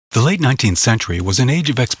The late 19th century was an age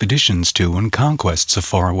of expeditions to and conquests of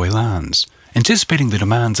faraway lands. Anticipating the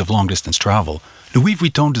demands of long-distance travel, Louis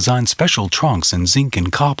Vuitton designed special trunks in zinc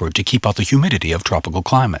and copper to keep out the humidity of tropical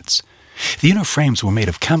climates. The inner frames were made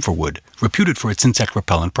of camphor wood, reputed for its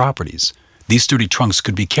insect-repellent properties. These sturdy trunks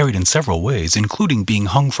could be carried in several ways, including being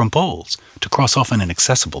hung from poles to cross often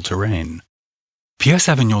inaccessible terrain. Pierre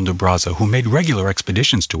de Brazza, who made regular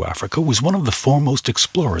expeditions to Africa, was one of the foremost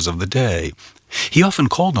explorers of the day. He often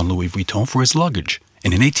called on Louis Vuitton for his luggage,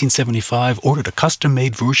 and in 1875 ordered a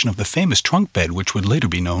custom-made version of the famous trunk bed which would later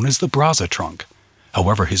be known as the Brazza trunk.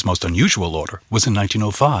 However, his most unusual order was in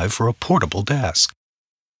 1905 for a portable desk.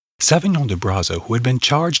 De Brazza, who had been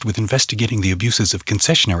charged with investigating the abuses of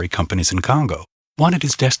concessionary companies in Congo, wanted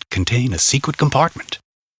his desk to contain a secret compartment.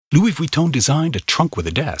 Louis Vuitton designed a trunk with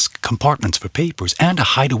a desk, compartments for papers, and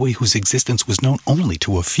a hideaway whose existence was known only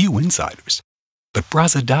to a few insiders. But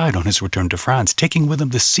Brazza died on his return to France, taking with him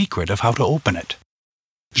the secret of how to open it.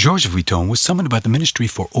 Georges Vuitton was summoned by the Ministry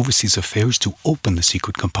for Overseas Affairs to open the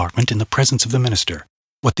secret compartment in the presence of the minister.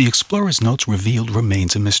 What the explorer's notes revealed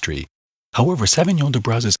remains a mystery. However, de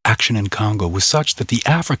Brazza's action in Congo was such that the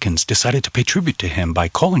Africans decided to pay tribute to him by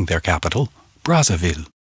calling their capital Brazzaville.